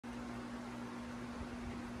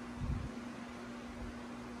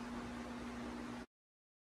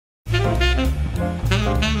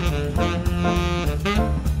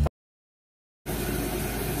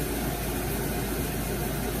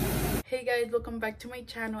welcome back to my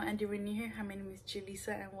channel, and if you're new here, my name is Julissa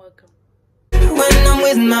and welcome. When I'm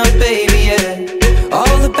with my baby, yeah,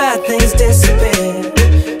 all the bad things disappear.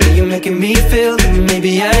 You're making me feel that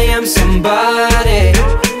maybe I am somebody.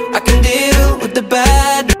 I can deal with the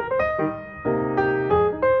bad.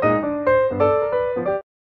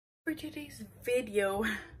 For today's video,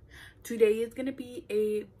 today is gonna be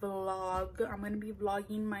a vlog. I'm gonna be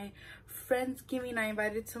vlogging my Friendsgiving. I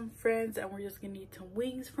invited some friends and we're just gonna eat some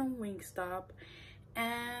wings from Wingstop,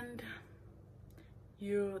 and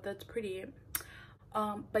that's pretty it.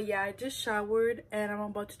 But yeah, I just showered and I'm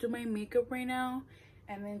about to do my makeup right now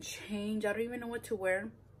and then change. I don't even know what to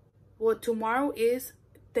wear. Well, tomorrow is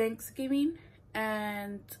Thanksgiving,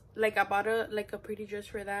 and like I bought a pretty dress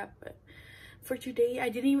for that, but for today I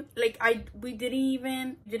didn't even we did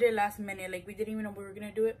it last minute. Like, we didn't even know we were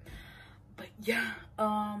gonna do it. But yeah,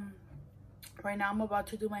 right now I'm about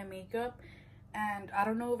to do my makeup, and I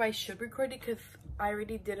don't know if I should record it because I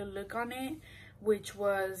already did a look on it, which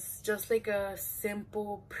was just like a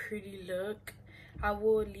simple pretty look. I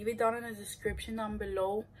will leave it down in the description down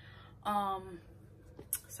below.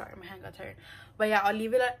 Sorry, my hand got tired. But yeah, I'll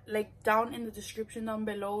leave it down in the description down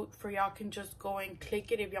below for y'all can just go and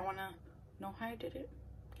click it if y'all wanna know how I did it.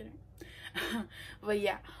 Get it? But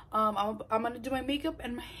yeah, I'm gonna do my makeup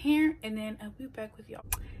and my hair, and then I'll be back with y'all.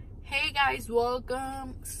 Hey guys,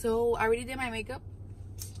 welcome. So I already did my makeup.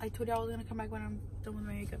 I told y'all I was gonna come back when I'm done with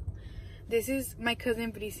my makeup. This is my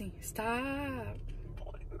cousin Brisi. Stop.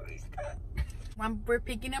 We're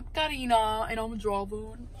picking up Karina and I'm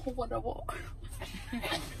driving. Whatever.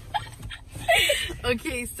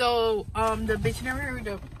 Okay, so the bitch never heard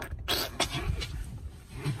of.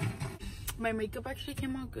 My makeup actually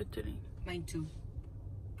came out good today. Mine too.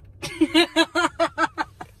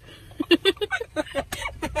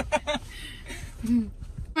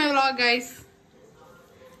 My vlog, guys.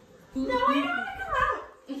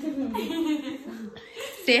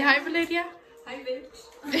 Say hi, Valeria. Hi, bitch.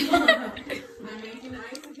 I'm making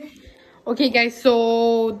eyes again. Okay, guys,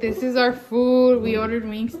 so this is our food. We ordered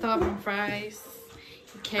Wingstop and fries.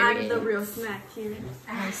 I'm the real snack here.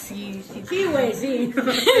 I see. Sí, güey, sí.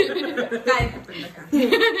 Cállate, pendeja.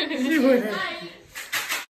 Sí, güey.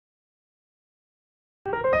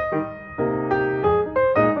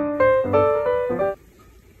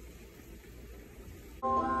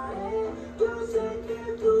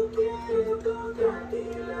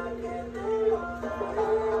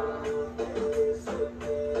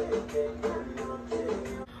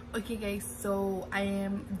 Okay guys, so I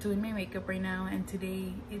am doing my makeup right now, and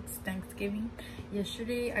today it's Thanksgiving.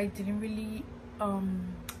 Yesterday I didn't really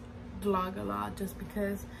vlog a lot just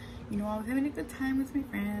because, you know, I was having a good time with my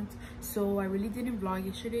friends, so I really didn't vlog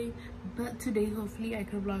yesterday. But today hopefully I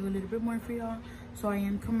could vlog a little bit more for y'all. So I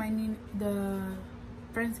am combining the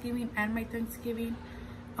Friendsgiving and my Thanksgiving.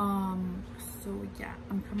 So yeah,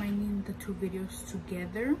 I'm combining the two videos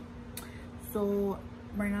together. So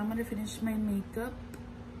right now I'm gonna finish my makeup,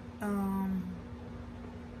 and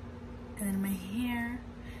then my hair,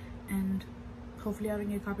 and hopefully I don't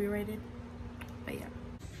get copyrighted. But yeah,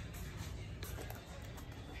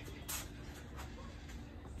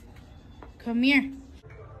 come here,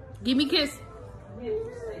 give me a kiss.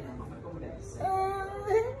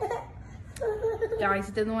 Guys,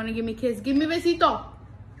 he doesn't want to give me a kiss. Give me a besito.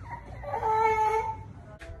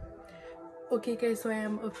 Okay guys, so I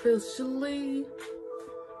am officially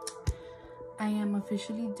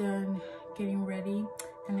done getting ready,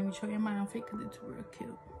 and let me show you my outfit because it's real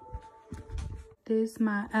cute. This is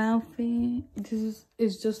my outfit. This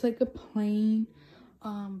is just like a plain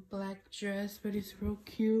black dress, but it's real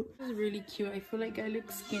cute. It's really cute. I feel like I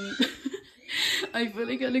look skinny. I feel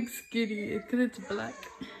like I look skinny because it's black.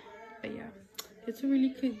 But yeah, it's a really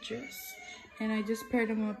cute dress, and I just paired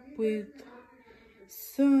them up with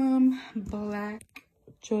some black,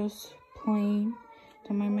 just plain,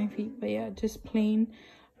 don't mind my feet, but yeah, just plain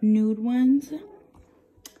nude ones.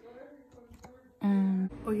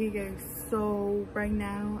 Okay guys, so right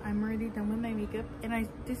now I'm already done with my makeup, and I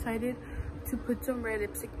decided to put some red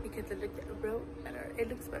lipstick because it looked real better. It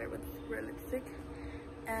looks better with red lipstick,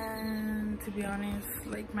 and to be honest,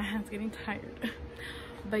 like, my hand's getting tired.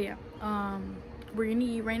 But yeah, we're gonna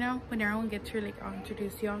eat right now. When everyone gets here, like, I'll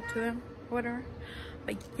introduce y'all to them or whatever.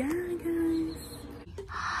 But yeah guys,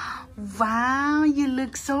 wow, you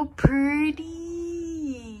look so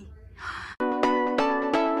pretty.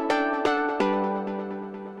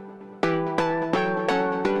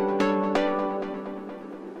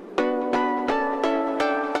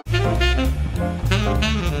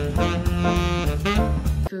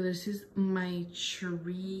 So this is my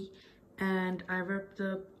tree, and I wrapped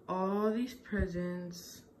up all these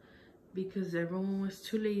presents because everyone was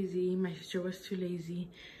too lazy. My sister was too lazy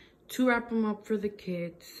to wrap them up for the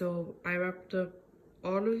kids. So I wrapped up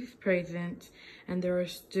all of these presents, and there are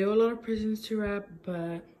still a lot of presents to wrap,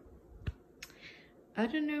 but I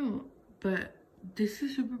don't know. But this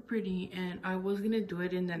is super pretty, and I was gonna do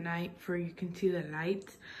it in the night for you can see the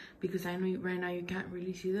lights, because I know right now you can't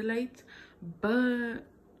really see the lights, but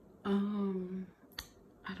I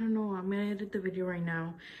don't know. I'm gonna edit the video right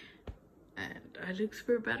now, and I look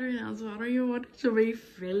super better now, so I don't even want to show my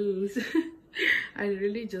face. I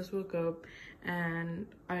literally just woke up, and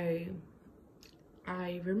I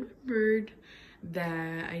remembered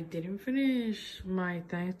that I didn't finish my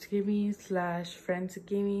Thanksgiving /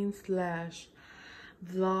 Friendsgiving /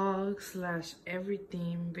 vlog /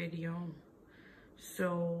 everything video.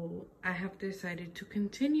 So I have decided to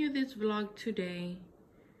continue this vlog today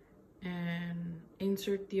and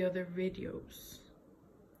insert the other videos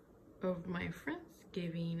of my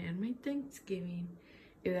Friendsgiving and my Thanksgiving,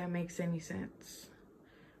 if that makes any sense.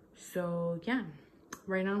 So yeah,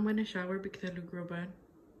 right now I'm gonna shower because I look real bad.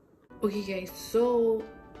 Okay guys, so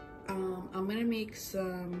I'm gonna make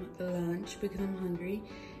some lunch because I'm hungry,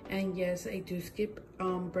 and yes, I do skip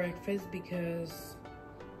breakfast because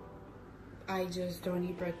I just don't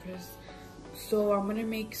eat breakfast. So I'm gonna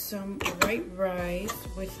make some white rice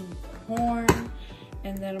with some corn,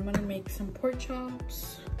 and then I'm gonna make some pork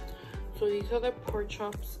chops. So these are the pork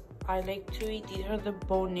chops I like to eat. These are the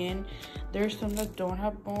bone-in. There's some that don't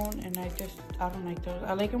have bone, and I don't like those.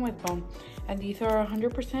 I like them with bone. And these are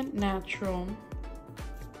 100% natural.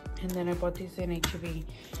 And then I bought these in H-E-B.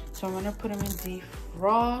 So I'm gonna put them in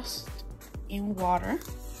defrost in water.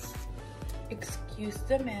 Excuse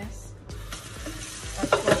the mess.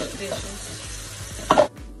 I'll wash dishes.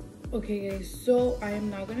 Okay guys, so I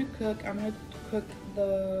am now gonna cook. I'm gonna cook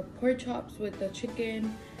the pork chops with the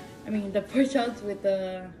chicken. I mean the pork chops with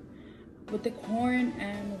the corn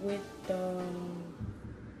and with the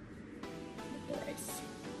rice.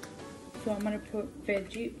 So I'm gonna put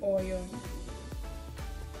veggie oil.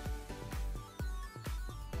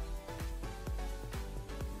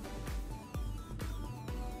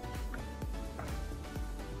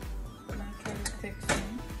 I'm gonna try to fix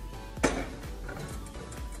them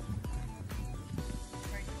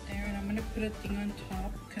right there, and I'm gonna put a thing on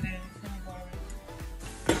top because I don't feel water.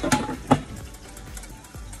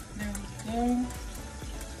 There we go.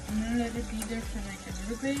 I'm gonna let it be there for like a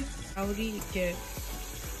little bit. How do you get?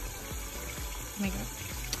 Oh my god.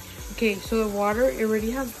 Okay, so the water, it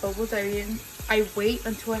already has bubbles. I wait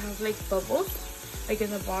until I have like bubbles, like in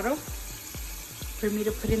the bottom, for me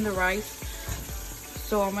to put in the rice.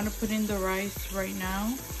 So I'm gonna put in the rice right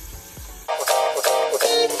now.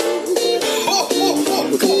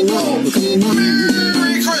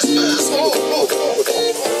 Merry Christmas!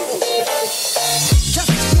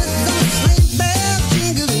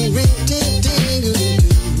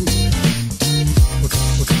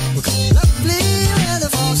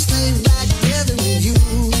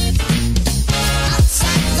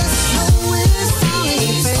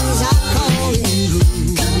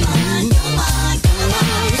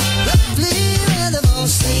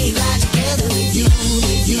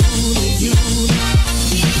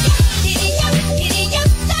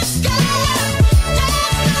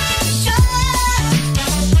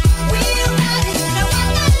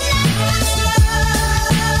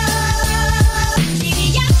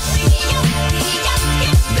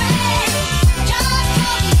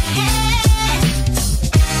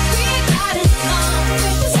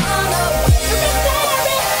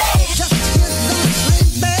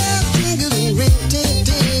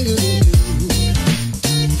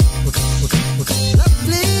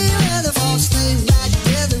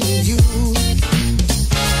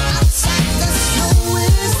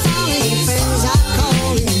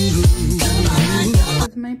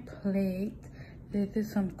 Plate. This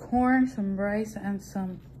is some corn, some rice, and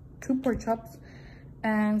some 2 pork chops,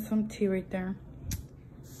 and some tea right there.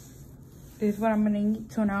 This is what I'm gonna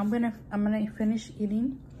eat. So now I'm gonna finish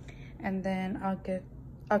eating, and then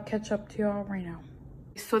I'll catch up to y'all right now.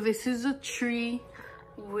 So this is a tree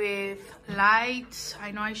with lights.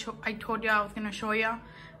 I know I told you I was gonna show y'all,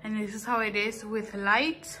 and this is how it is with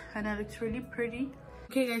lights, and it looks really pretty.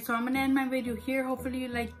 Okay guys, so I'm gonna end my video here. Hopefully you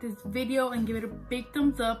liked this video and give it a big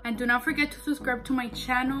thumbs up, and do not forget to subscribe to my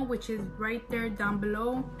channel, which is right there down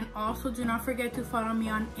below, and also do not forget to follow me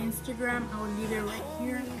on Instagram. I will leave it right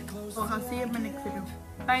here. So I'll see you in my next video.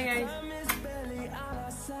 Bye guys.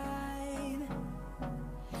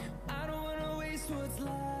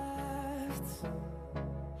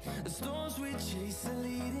 The storms we chase are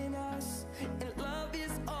leading us.